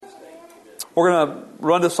We're going to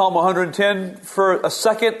run to Psalm 110 for a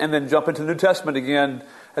second and then jump into the New Testament again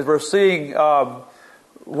as we're seeing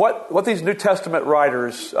what these New Testament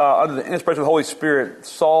writers, under the inspiration of the Holy Spirit,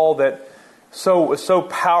 saw that was so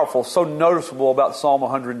powerful, so noticeable about Psalm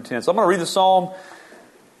 110. So I'm going to read the Psalm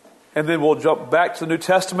and then we'll jump back to the New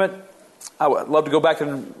Testament. I would love to go back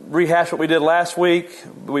and rehash what we did last week,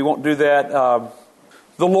 but we won't do that.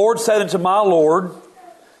 The Lord said unto my Lord,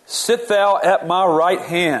 sit thou at my right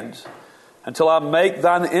hand, until I make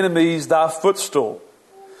thine enemies thy footstool.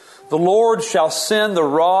 The Lord shall send the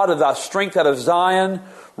rod of thy strength out of Zion.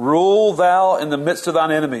 Rule thou in the midst of thine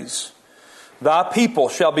enemies. Thy people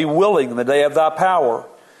shall be willing in the day of thy power.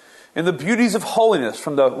 In the beauties of holiness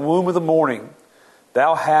from the womb of the morning,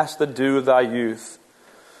 thou hast the dew of thy youth.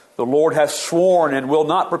 The Lord hath sworn and will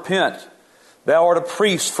not repent. Thou art a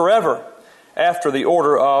priest forever, after the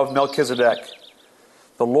order of Melchizedek.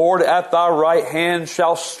 The Lord at thy right hand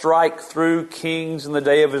shall strike through kings in the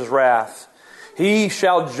day of his wrath. He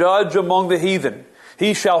shall judge among the heathen.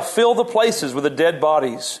 He shall fill the places with the dead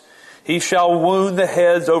bodies. He shall wound the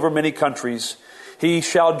heads over many countries. He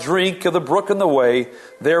shall drink of the brook in the way.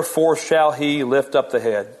 Therefore shall he lift up the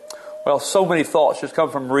head. Well, so many thoughts just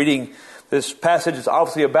come from reading this passage. It's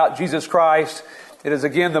obviously about Jesus Christ. It is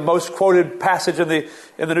again the most quoted passage in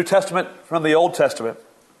the New Testament from the Old Testament.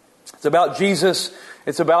 It's about Jesus.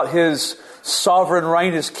 It's about His sovereign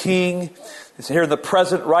reign as King. It's here in the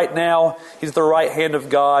present right now. He's at the right hand of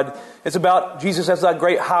God. It's about Jesus as that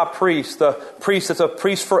great high priest, the priest that's a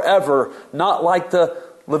priest forever, not like the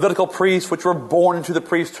Levitical priests which were born into the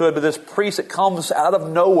priesthood, but this priest that comes out of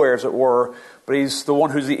nowhere, as it were. But He's the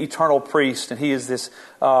one who's the eternal priest, and He is this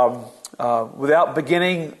without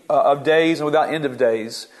beginning of days and without end of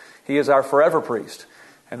days. He is our forever priest.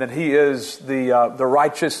 And then He is the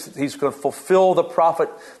righteous. He's going to fulfill the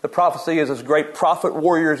prophecy as this great prophet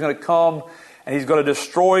warrior is going to come, and He's going to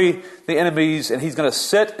destroy the enemies, and He's going to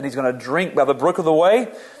sit and He's going to drink by the brook of the way,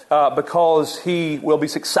 because He will be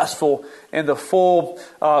successful in the full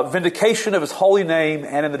vindication of His holy name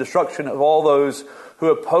and in the destruction of all those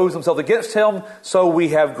who oppose themselves against Him. So we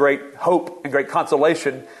have great hope and great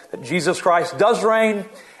consolation that Jesus Christ does reign,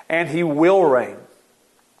 and He will reign.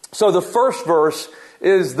 So the first verse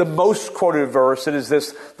is the most quoted verse. It is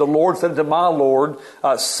this: the Lord said unto my Lord,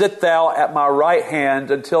 sit thou at my right hand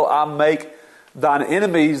until I make thine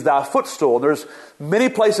enemies thy footstool. And there's many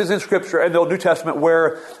places in Scripture and the New Testament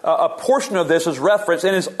where a portion of this is referenced,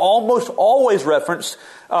 and is almost always referenced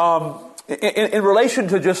in relation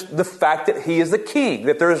to just the fact that He is the King,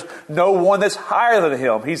 that there is no one that's higher than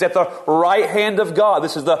Him. He's at the right hand of God.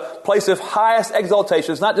 This is the place of highest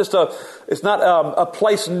exaltation. It's not just a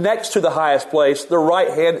place next to the highest place. The right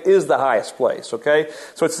hand is the highest place. Okay,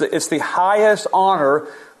 so it's the highest honor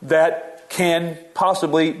that can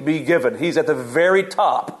possibly be given. He's at the very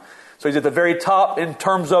top. So He's at the very top in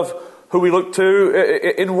terms of who we look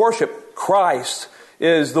to in worship. Christ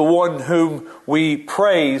is the one whom we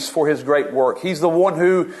praise for His great work. He's the one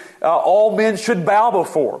who all men should bow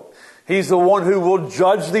before. He's the one who will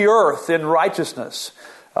judge the earth in righteousness.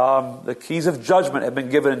 The keys of judgment have been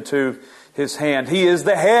given into His hand. He is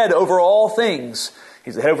the head over all things.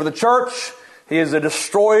 He's the head over the church. He is the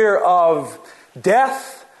destroyer of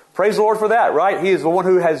death. Praise the Lord for that, right? He is the one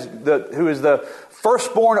who is the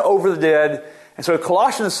firstborn over the dead. And so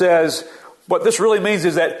Colossians says, what this really means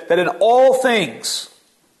is that in all things,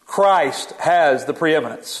 Christ has the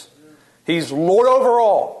preeminence. He's Lord over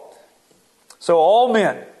all. So all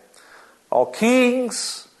men, all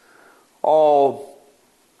kings, all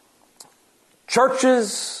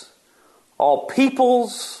churches, all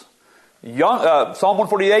peoples, Psalm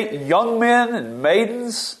 148, young men and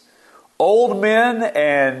maidens, old men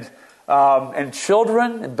and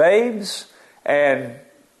children and babes and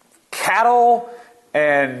cattle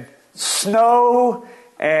and snow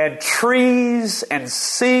and trees and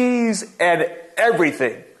seas and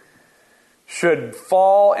everything should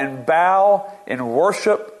fall and bow in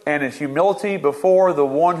worship and in humility before the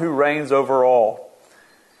one who reigns over all.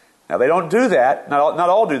 Now they don't do that. Not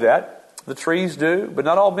all do that. The trees do, but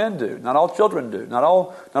not all men do. Not all children do. Not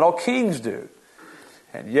all kings do.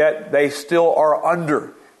 And yet they still are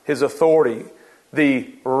under His authority.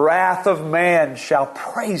 The wrath of man shall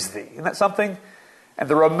praise Thee. Isn't that something? And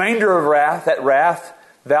the remainder of wrath, that wrath,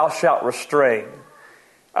 thou shalt restrain.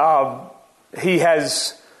 He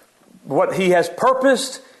has what He has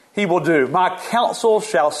purposed, He will do. My counsel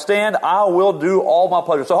shall stand. I will do all my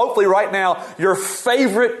pleasure. So hopefully right now, your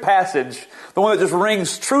favorite passage, the one that just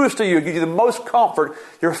rings truest to you, gives you the most comfort,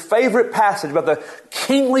 your favorite passage about the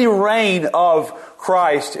kingly reign of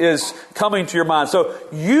Christ is coming to your mind. So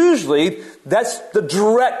usually that's the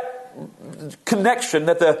direct connection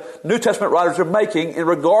that the New Testament writers are making in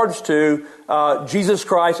regards to Jesus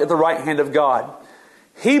Christ at the right hand of God.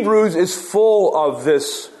 Hebrews is full of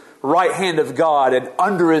this right hand of God and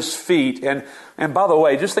under His feet. And by the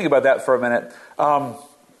way, just think about that for a minute.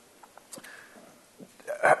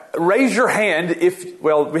 Raise your hand if,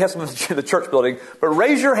 well, we have some in the church building, but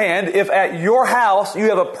raise your hand if at your house you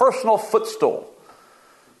have a personal footstool.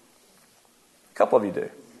 A couple of you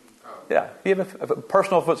do. Yeah, you have a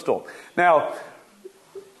personal footstool. Now,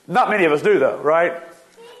 not many of us do though, right?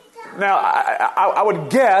 Now, I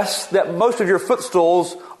would guess that most of your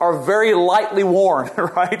footstools are very lightly worn,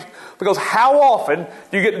 right? Because how often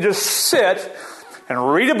do you get to just sit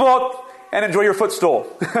and read a book and enjoy your footstool?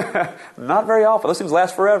 Not very often. Those things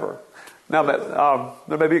last forever. Now,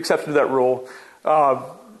 there may be exceptions to that rule.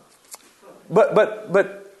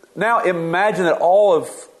 But now imagine that all of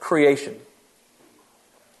creation,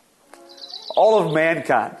 all of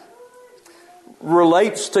mankind,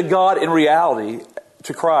 relates to God in reality,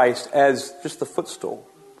 to Christ, as just the footstool.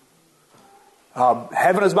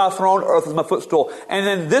 Heaven is my throne, earth is my footstool. And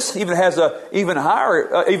then this even has a even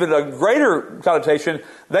higher, even a greater connotation.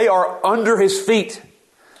 They are under His feet.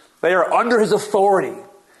 They are under His authority.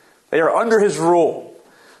 They are under His rule.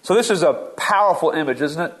 So this is a powerful image,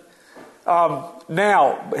 isn't it?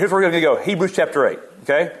 Now, here's where we're going to go. Hebrews chapter 8.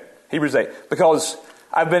 Okay? Hebrews 8. Because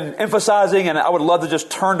I've been emphasizing, and I would love to just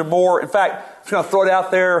turn to more. In fact, I'm just going to throw it out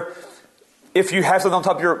there. If you have something on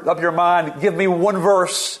top of your mind, give me one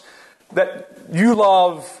verse that you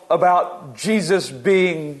love about Jesus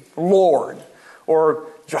being Lord, or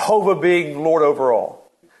Jehovah being Lord over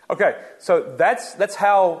all. Okay, so that's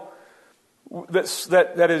how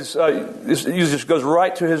that is. It just goes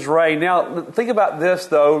right to His reign. Now, think about this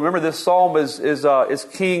though. Remember, this psalm is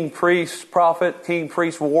king, priest, prophet, king,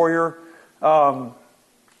 priest, warrior.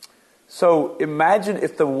 So imagine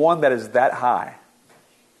if the one that is that high.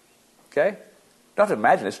 Okay, don't have to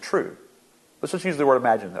imagine. It's true. Let's just use the word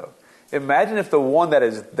imagine though. Imagine if the one that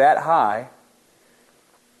is that high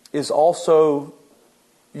is also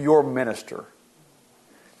your minister.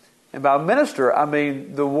 And by minister, I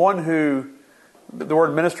mean the one who, the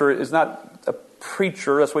word minister is not a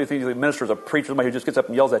preacher. That's what you think. A minister is a preacher, somebody who just gets up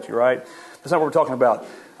and yells at you, right? That's not what we're talking about.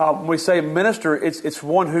 When we say minister, it's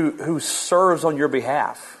one who serves on your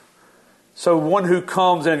behalf. So one who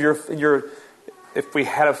comes and if we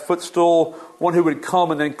had a footstool, one who would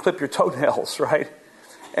come and then clip your toenails, right?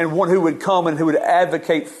 And one who would come and who would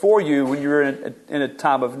advocate for you when you're in a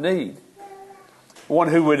time of need. One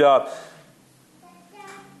who would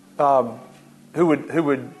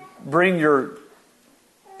bring your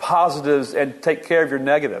positives and take care of your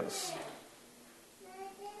negatives.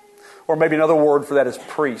 Or maybe another word for that is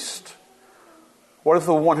priest. What if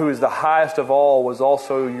the one who is the highest of all was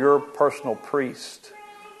also your personal priest?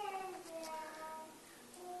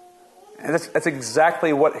 And that's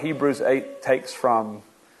exactly what Hebrews 8 takes from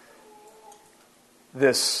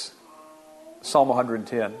this Psalm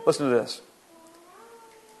 110. Listen to this.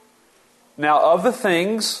 Now, of the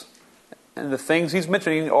things, and the things he's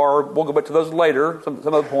mentioning are, we'll go back to those later, some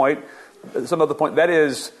other point, that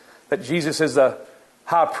is that Jesus is the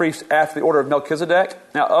high priest after the order of Melchizedek.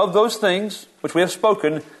 Now, of those things which we have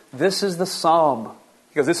spoken, this is the sum,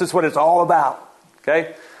 because this is what it's all about.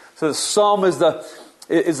 Okay? So the sum is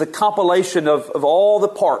the compilation of all the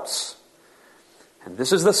parts. And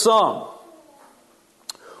this is the sum.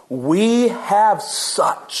 We have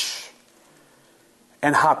such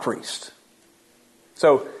an high priest.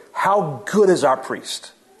 So, how good is our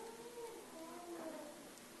priest?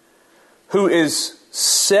 Who is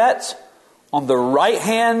set on the right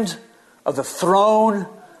hand of the throne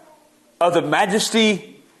of the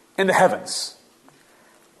majesty in the heavens.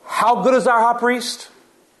 How good is our high priest?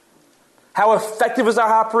 How effective is our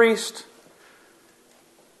high priest?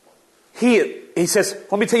 He says,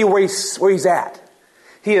 let me tell you where he's at.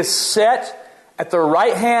 He is set at the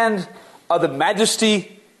right hand of the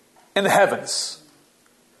majesty in the heavens.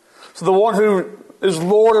 So the one who is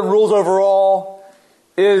Lord and rules over all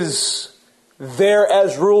is there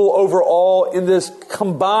as rule over all in this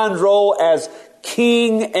combined role as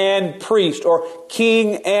king and priest, or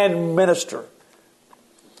king and minister.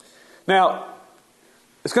 Now,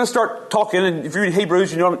 it's going to start talking, and if you read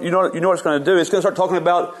Hebrews, you know what it's going to do. It's going to start talking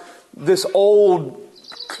about this Old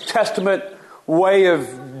Testament way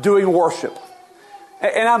of doing worship.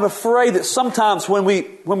 And I'm afraid that sometimes when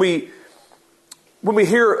we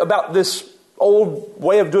hear about this old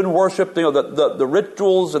way of doing worship, the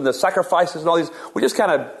rituals and the sacrifices and all these, we just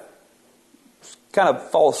kind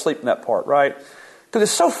of fall asleep in that part, right? Because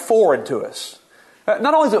it's so foreign to us.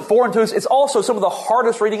 Not only is it foreign to us, it's also some of the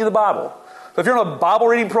hardest reading in the Bible. So if you're on a Bible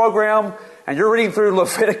reading program and you're reading through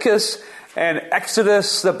Leviticus and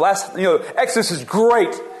Exodus, Exodus is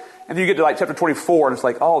great. And then you get to like chapter 24 and it's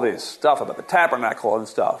like all this stuff about the tabernacle and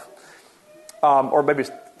stuff. Or maybe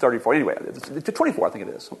it's 34. Anyway, it's 24, I think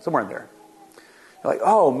it is. Somewhere in there. You're like,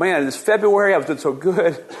 oh man, it's February. I was doing so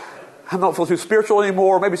good. I don't feel too spiritual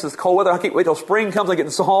anymore. Maybe it's this cold weather. I can't wait till spring comes. I get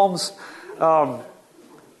the Psalms.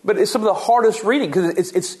 But it's some of the hardest reading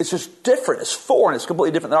because it's just different. It's foreign. It's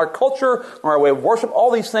completely different than our culture, our way of worship, all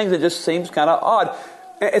these things. It just seems kind of odd.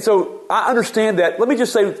 And so I understand that. Let me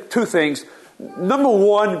just say two things. Number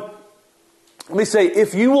one, let me say,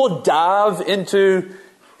 if you will dive into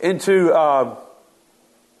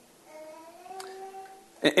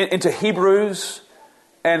Hebrews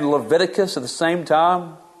and Leviticus at the same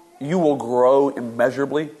time, you will grow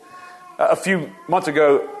immeasurably. A few months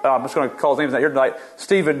ago, I'm just going to call his names out here tonight.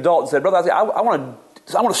 Stephen Dalton said, "Brother, I want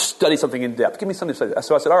to study something in depth. Give me something to study."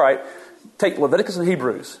 So I said, "All right, take Leviticus and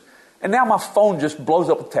Hebrews." And now my phone just blows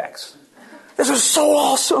up with text. This is so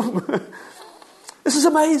awesome. This is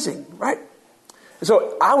amazing, right? And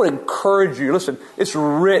so I would encourage you. Listen, it's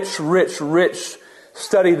rich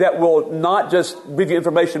study that will not just give you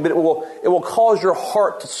information, but it will cause your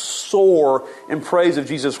heart to soar in praise of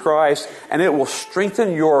Jesus Christ, and it will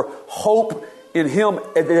strengthen your hope in Him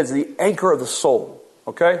as the anchor of the soul.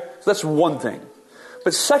 Okay? So that's one thing.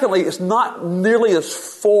 But secondly, it's not nearly as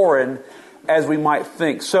foreign as we might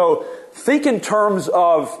think. So think in terms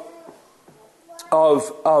of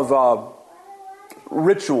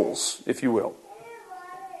rituals, if you will.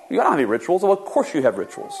 You don't have any rituals. Well, of course you have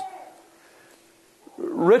rituals.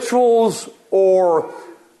 Rituals, or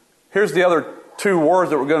here's the other two words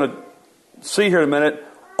that we're going to see here in a minute: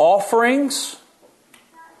 offerings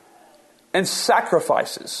and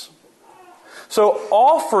sacrifices. So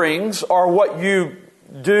offerings are what you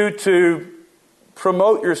do to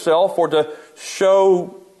promote yourself or to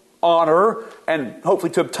show honor and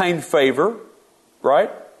hopefully to obtain favor, right?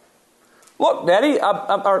 Look, Daddy,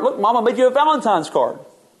 look, Mama made you a Valentine's card.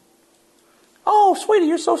 Oh, sweetie,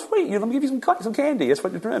 you're so sweet. Let me give you some candy. That's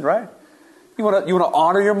what you're doing, right? You want to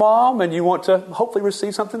honor your mom, and you want to hopefully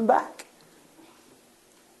receive something back.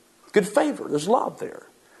 Good favor. There's love there.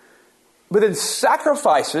 But then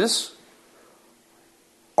sacrifices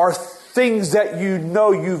are things that you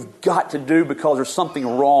know you've got to do because there's something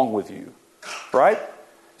wrong with you, right?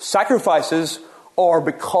 Sacrifices are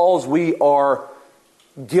because we are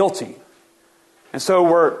guilty. And so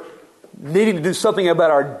we're needing to do something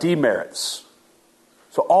about our demerits.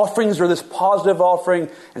 So offerings are this positive offering,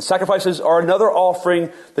 and sacrifices are another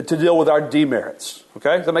offering to deal with our demerits.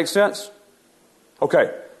 Okay? Does that make sense?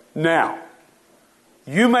 Okay. Now,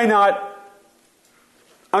 you may not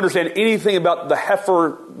understand anything about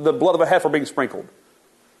the blood of a heifer being sprinkled.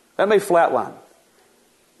 That may flatline.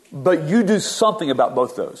 But you do something about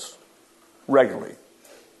both those regularly.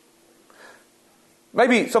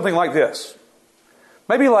 Maybe something like this.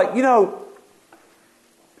 Maybe like,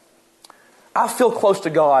 I feel close to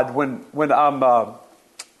God when I'm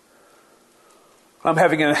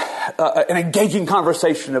having an engaging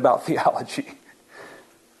conversation about theology.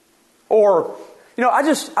 Or, I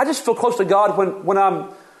just feel close to God when I'm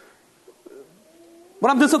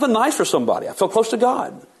doing something nice for somebody. I feel close to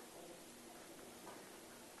God.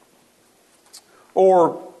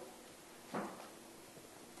 Or,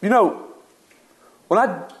 when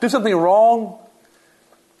I do something wrong,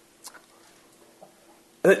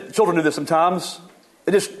 children do this sometimes.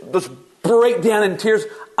 They just break down in tears.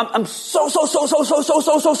 I'm so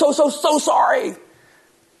sorry.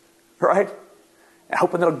 Right? And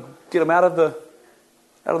hoping that'll get them out of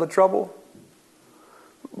the trouble.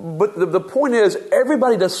 But the point is,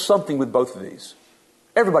 everybody does something with both of these.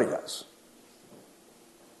 Everybody does.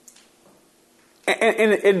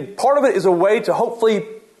 And part of it is a way to hopefully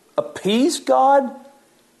appease God,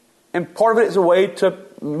 and part of it is a way to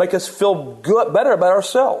make us feel better about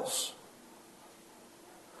ourselves.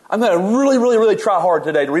 I'm going to really try hard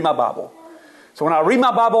today to read my Bible. So when I read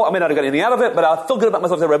my Bible, I may not have got anything out of it, but I feel good about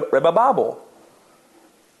myself that I read my Bible.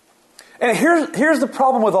 And here's the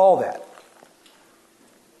problem with all that.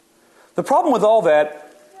 The problem with all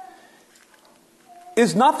that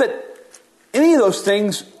is not that any of those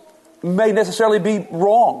things may necessarily be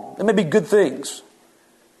wrong. They may be good things.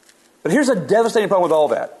 But here's a devastating problem with all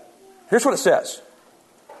that. Here's what it says.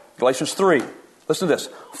 Galatians 3. Listen to this.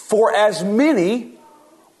 For as many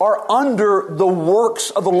are under the works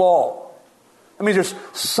of the law. That means there's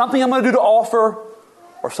something I'm going to do to offer,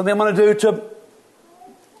 or something I'm going to do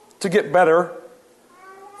to get better.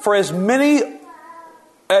 For as many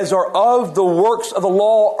as are of the works of the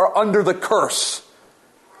law are under the curse.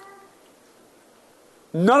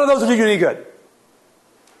 None of those will do you any good.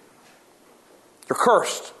 You're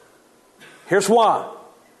cursed. Here's why.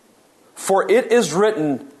 For it is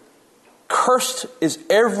written, cursed is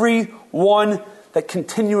every one that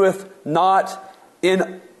continueth not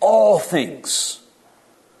in all things,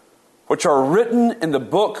 which are written in the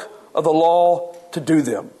book of the law to do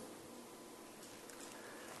them.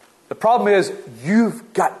 The problem is,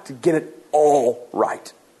 you've got to get it all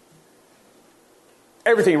right.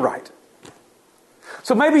 Everything right.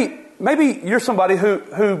 So maybe you're somebody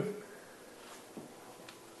who's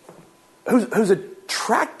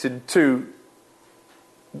attracted to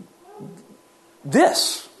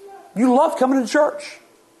this. You love coming to church.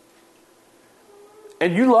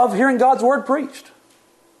 And you love hearing God's word preached.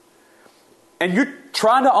 And you're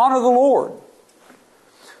trying to honor the Lord.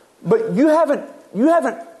 But you haven't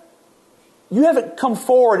come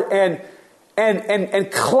forward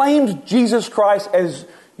and claimed Jesus Christ as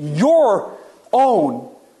your own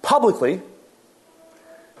publicly.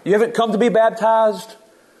 You haven't come to be baptized.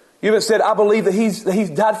 You haven't said, I believe that He's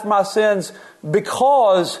died for my sins,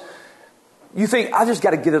 because you think, I just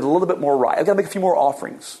got to get it a little bit more right. I've got to make a few more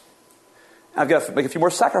offerings. I've got to make a few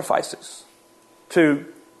more sacrifices to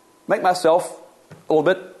make myself a little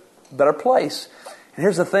bit better place. And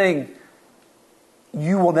here's the thing.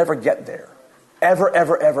 You will never get there. Ever,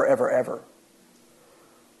 ever, ever, ever, ever.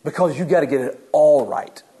 Because you got to get it all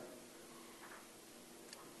right.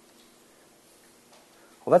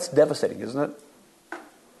 Well, that's devastating, isn't it?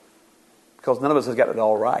 Because none of us has got it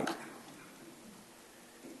all right.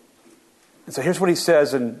 And so here's what he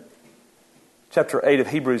says in chapter 8 of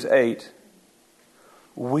Hebrews 8.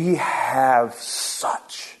 We have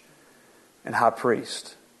such an high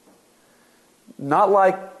priest. Not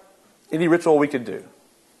like any ritual we could do.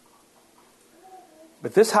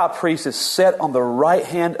 But this high priest is set on the right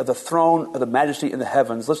hand of the throne of the majesty in the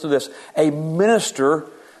heavens. Listen to this. A minister,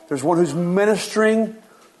 there's one who's ministering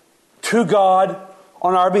to God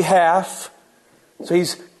on our behalf. So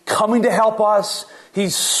he's coming to help us.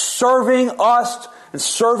 He's serving us and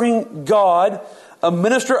serving God. A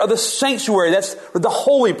minister of the sanctuary, that's the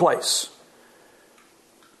holy place,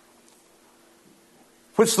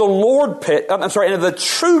 which the Lord pitched, and the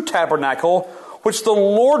true tabernacle, which the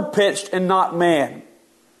Lord pitched and not man.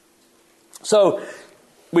 So,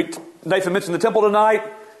 Nathan mentioned the temple tonight.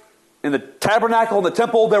 In the tabernacle, in the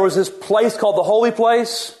temple, there was this place called the holy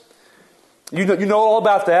place. You know all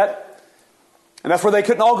about that. And that's where they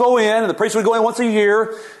couldn't all go in, and the priest would go in once a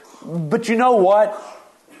year. But you know what?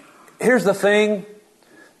 Here's the thing.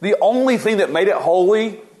 The only thing that made it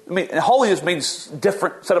holy, holy just means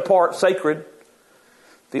different, set apart, sacred.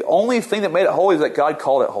 The only thing that made it holy is that God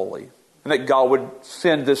called it holy. And that God would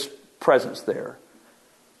send this presence there.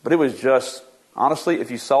 But it was just, honestly, if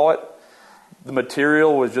you saw it, the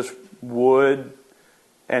material was just wood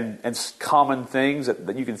and common things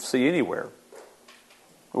that you can see anywhere.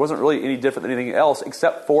 It wasn't really any different than anything else,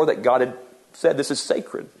 except for that God had said this is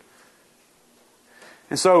sacred.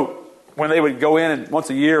 And so when they would go in and once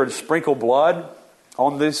a year and sprinkle blood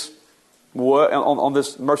on this wood, on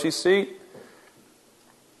this mercy seat,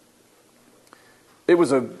 it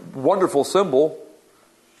was a wonderful symbol,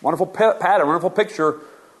 wonderful pattern, wonderful picture,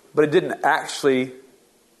 but it didn't actually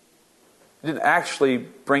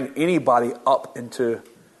bring anybody up into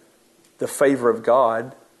the favor of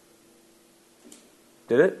God.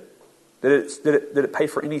 Did it? Did it pay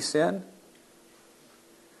for any sin?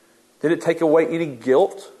 Did it take away any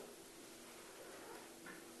guilt?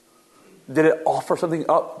 Did it offer something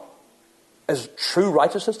up as true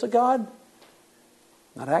righteousness to God?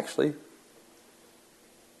 Not actually.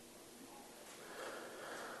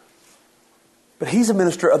 But he's a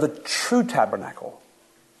minister of the true tabernacle.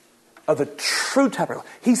 Of the true tabernacle.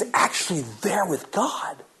 He's actually there with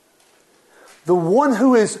God. The one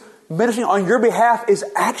who is ministering on your behalf is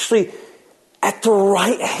actually at the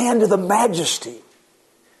right hand of the majesty.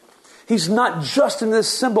 He's not just in this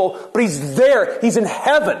symbol, but he's there. He's in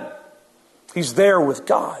heaven. He's there with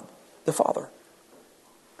God, the Father.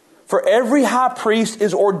 For every high priest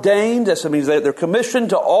is ordained, that means they're commissioned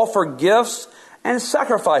to offer gifts and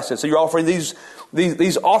sacrifices. So you're offering these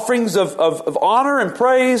offerings of honor and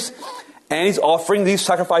praise, and he's offering these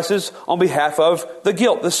sacrifices on behalf of the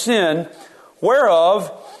guilt, the sin,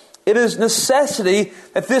 whereof it is necessity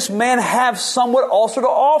that this man have somewhat also to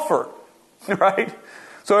offer. Right?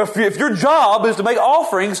 So if your job is to make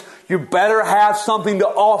offerings, you better have something to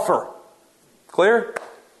offer. Clear?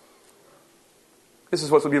 This is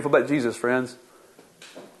what's so beautiful about Jesus, friends.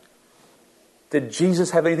 Did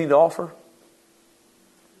Jesus have anything to offer?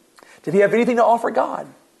 Did he have anything to offer God?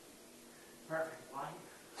 Perfect life.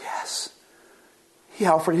 Yes. He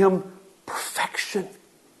offered him perfection.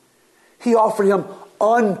 He offered him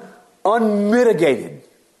unmitigated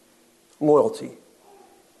loyalty.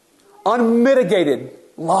 Unmitigated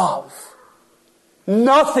love.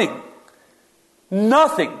 Nothing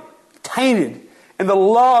tainted in the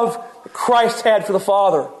love that Christ had for the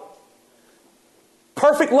Father.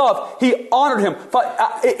 Perfect love. He honored him.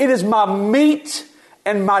 It is my meat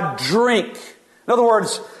and my drink. In other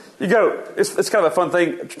words, you go, it's kind of a fun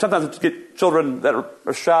thing. Sometimes to get children that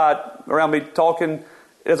are shy around me talking,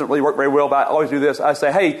 it doesn't really work very well, but I always do this. I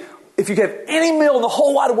say, hey, if you could have any meal in the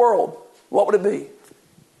whole wide world, what would it be?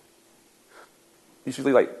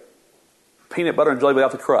 Usually like peanut butter and jelly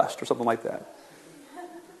without the crust or something like that.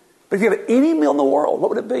 But if you have any meal in the world, what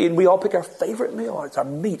would it be? And we all pick our favorite meal. It's our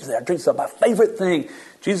meat, it's our drink, it's my favorite thing.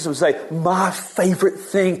 Jesus would say, my favorite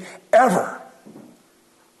thing ever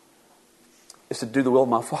is to do the will of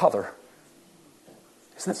my Father.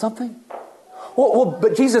 Isn't that something? Well,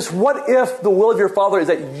 but Jesus, what if the will of your Father is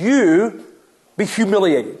that you be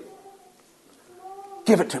humiliated?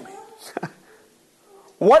 Give it to me.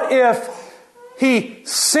 What if He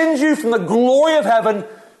sends you from the glory of heaven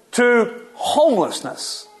to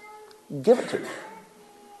homelessness? Give it to me.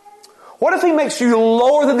 What if He makes you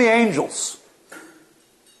lower than the angels?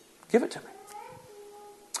 Give it to me.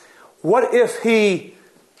 What if He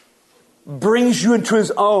brings you into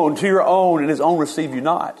His own, to your own, and His own receive you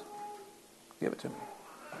not? Give it to me.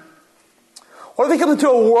 What if He comes into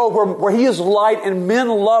a world where He is light and men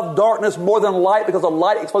love darkness more than light because the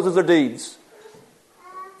light exposes their deeds?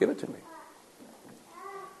 Give it to me.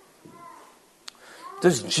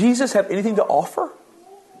 Does Jesus have anything to offer?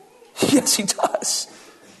 Yes, He does.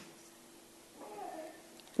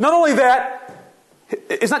 Not only that,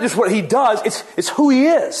 it's not just what He does, it's who He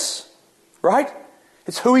is. Right?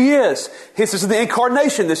 It's who He is. This is the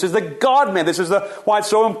incarnation. This is the God-man. This is why it's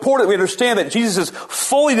so important we understand that Jesus is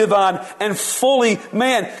fully divine and fully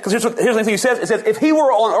man. Because here's the thing He says. It says, if He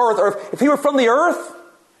were on earth, or if He were from the earth,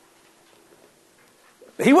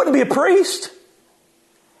 He wouldn't be a priest.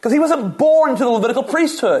 Because He wasn't born to the Levitical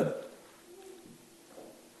priesthood.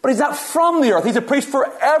 But He's not from the earth. He's a priest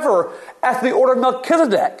forever after the order of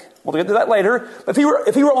Melchizedek. We'll get to that later. But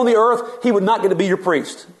if he were on the earth, He would not get to be your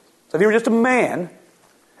priest. So if He were just a man,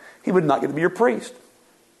 He would not get to be your priest.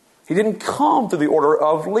 He didn't come through the order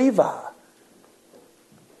of Levi.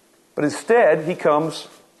 But instead, He comes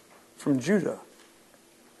from Judah.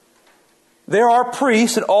 There are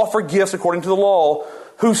priests that offer gifts according to the law,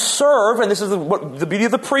 who serve, and this is the beauty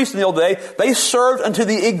of the priests in the old day, they served unto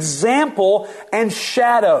the example and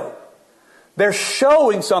shadow. They're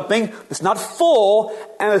showing something that's not full,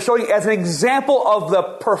 and they're showing as an example of the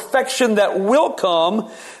perfection that will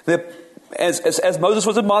come. As Moses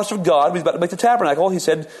was admonished of God, he was about to make the tabernacle, He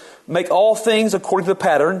said, make all things according to the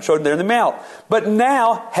pattern showed there in the mount. But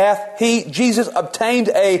now hath Jesus, obtained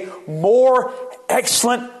a more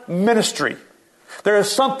excellent ministry. There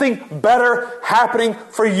is something better happening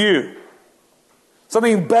for you.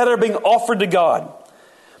 Something better being offered to God.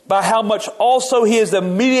 By how much also He is the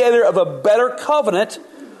mediator of a better covenant,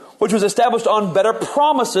 which was established on better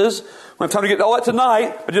promises. We don't have time to get all that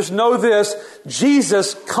tonight, but just know this.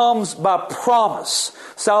 Jesus comes by promise.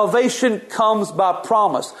 Salvation comes by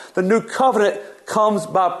promise. The new covenant comes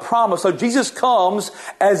by promise. So Jesus comes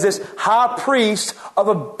as this high priest of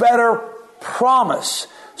a better promise.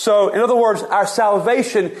 So, in other words, our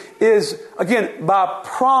salvation is, again, by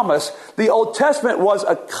promise. The Old Testament was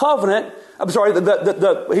a covenant. I'm sorry,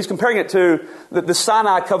 he's comparing it to the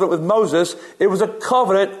Sinai covenant with Moses. It was a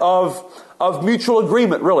covenant of mutual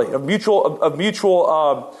agreement, really, of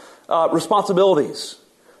mutual responsibilities.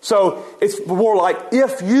 So it's more like,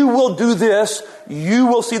 if you will do this, you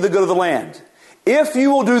will see the good of the land. If you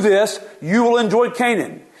will do this, you will enjoy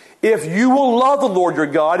Canaan. If you will love the Lord your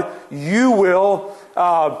God, you will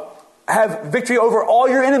have victory over all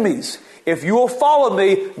your enemies. If you will follow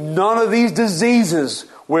me, none of these diseases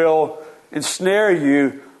will ensnare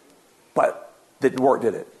you. But didn't work,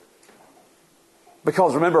 did it?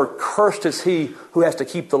 Because remember, cursed is he who has to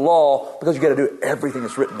keep the law, because you've got to do everything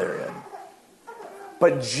that's written therein.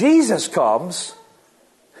 But Jesus comes,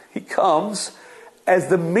 He comes as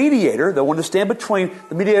the mediator, the one to stand between,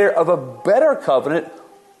 the mediator of a better covenant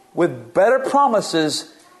with better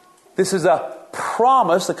promises. This is a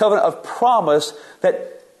promise, the covenant of promise,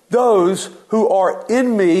 that those who are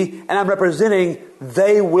in me and I'm representing,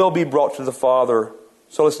 they will be brought to the Father.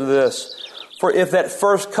 So listen to this. For if that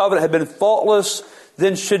first covenant had been faultless,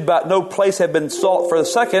 then should by no place have been sought for the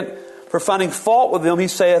second. for finding fault with them, he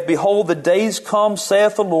saith, Behold, the days come,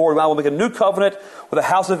 saith the Lord, when I will make a new covenant with the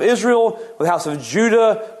house of Israel, with the house of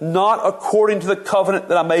Judah, not according to the covenant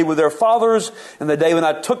that I made with their fathers in the day when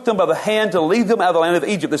I took them by the hand to lead them out of the land of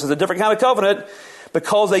Egypt. This is a different kind of covenant,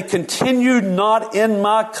 because they continued not in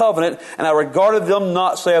my covenant, and I regarded them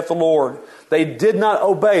not, saith the Lord. They did not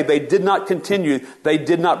obey. They did not continue. They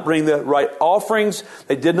did not bring the right offerings.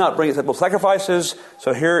 They did not bring acceptable sacrifices.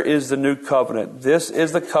 So here is the new covenant. This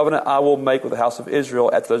is the covenant I will make with the house of Israel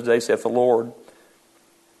after those days, saith the Lord.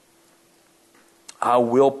 I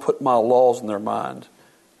will put my laws in their mind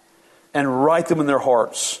and write them in their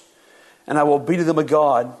hearts. And I will be to them a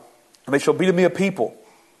God, and they shall be to me a people.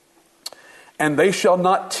 And they shall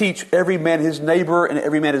not teach every man his neighbor and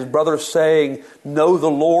every man his brother, saying, Know the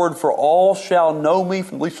Lord, for all shall know me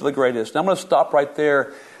from the least to the greatest. Now I'm going to stop right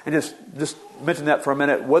there and just mention that for a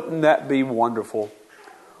minute. Wouldn't that be wonderful?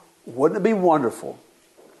 Wouldn't it be wonderful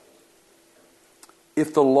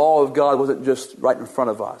if the law of God wasn't just right in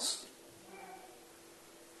front of us,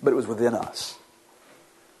 but it was within us?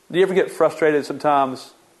 Do you ever get frustrated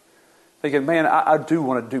sometimes thinking, man, I do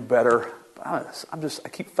want to do better, but I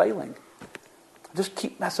keep failing. I just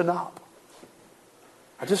keep messing up.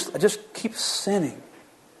 I just keep sinning.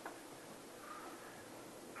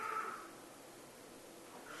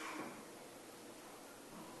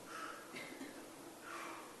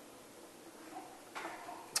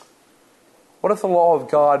 What if the law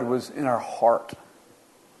of God was in our heart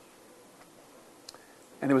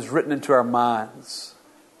and it was written into our minds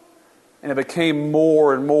and it became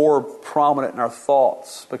more and more prominent in our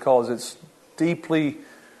thoughts because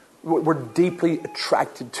we're deeply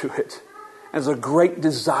attracted to it. And there's a great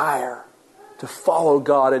desire to follow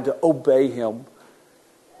God and to obey Him.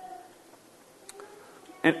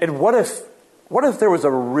 And what if there was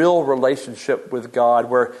a real relationship with God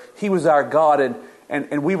where He was our God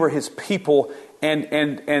and we were His people and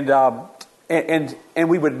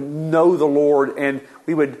we would know the Lord and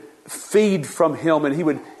we would feed from Him and He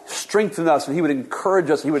would strengthen us and He would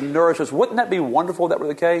encourage us, He would nourish us. Wouldn't that be wonderful if that were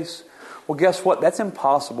the case? Well, guess what? That's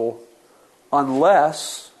impossible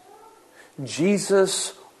unless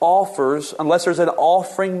Jesus offers, unless there's an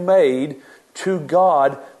offering made to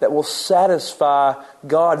God that will satisfy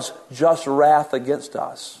God's just wrath against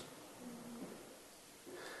us.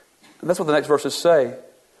 And that's what the next verses say.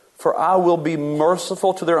 For I will be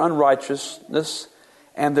merciful to their unrighteousness,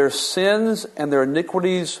 and their sins and their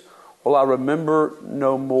iniquities will I remember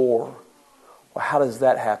no more. Well, how does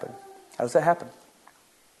that happen? How does that happen?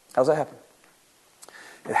 How does that happen?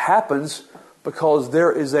 It happens because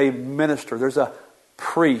there is a minister, there's a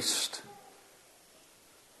priest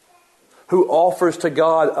who offers to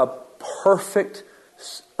God a perfect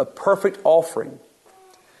offering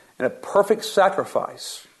and a perfect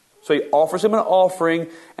sacrifice. So he offers him an offering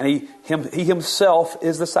and he himself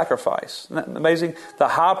is the sacrifice. Isn't that amazing? The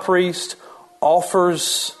high priest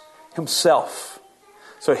offers himself.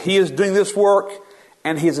 So he is doing this work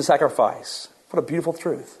and he is a sacrifice. What a beautiful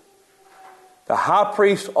truth. The high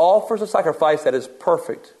priest offers a sacrifice that is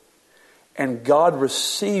perfect, and God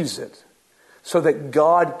receives it so that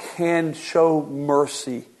God can show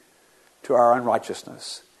mercy to our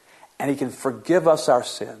unrighteousness, and He can forgive us our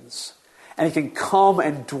sins, and He can come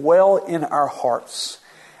and dwell in our hearts,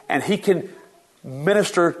 and He can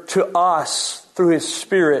minister to us through His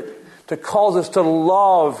Spirit to cause us to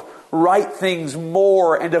love right things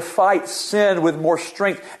more and to fight sin with more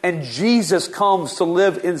strength. And Jesus comes to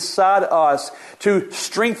live inside us, to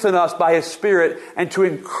strengthen us by His Spirit and to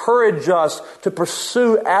encourage us to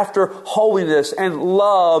pursue after holiness and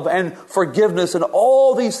love and forgiveness and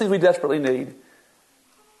all these things we desperately need.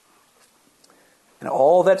 And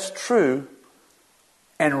all that's true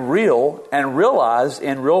and real and realized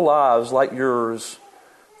in real lives like yours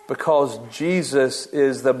because Jesus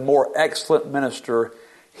is the more excellent minister.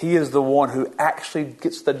 He is the one who actually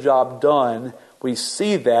gets the job done. We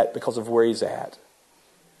see that because of where He's at.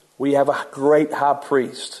 We have a great high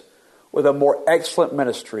priest with a more excellent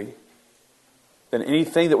ministry than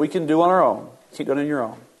anything that we can do on our own. You can't do it on your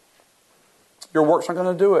own. Your works aren't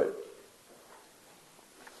going to do it.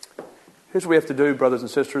 Here's what we have to do, brothers and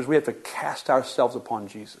sisters. We have to cast ourselves upon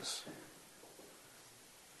Jesus.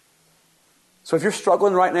 So if you're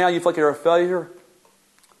struggling right now, you feel like you're a failure,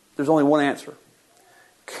 there's only one answer.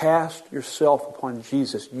 Cast yourself upon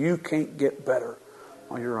Jesus. You can't get better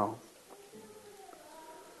on your own.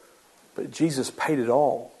 But Jesus paid it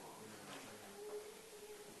all.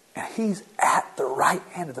 And He's at the right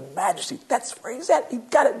hand of the Majesty. That's where He's at. He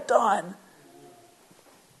got it done.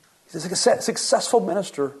 He's a successful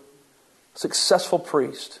minister, successful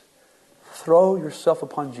priest. Throw yourself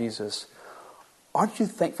upon Jesus. Aren't you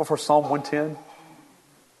thankful for Psalm 110?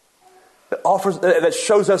 That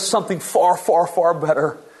shows us something far, far, far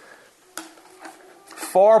better.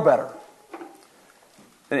 Far better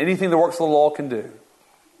than anything the works of the law can do.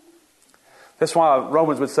 That's why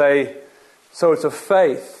Romans would say, so it's of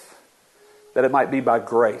faith that it might be by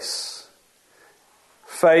grace.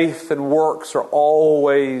 Faith and works are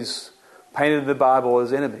always painted in the Bible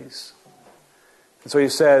as enemies. And so he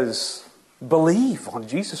says, believe on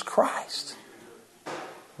Jesus Christ.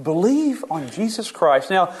 Believe on Jesus Christ.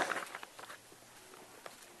 Now,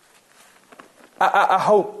 I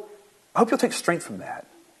hope you'll take strength from that.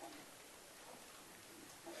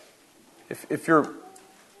 If you're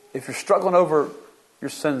struggling over your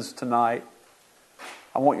sins tonight,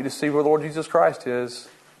 I want you to see where the Lord Jesus Christ is.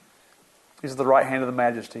 He's at the right hand of the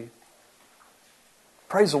Majesty.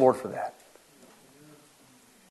 Praise the Lord for that.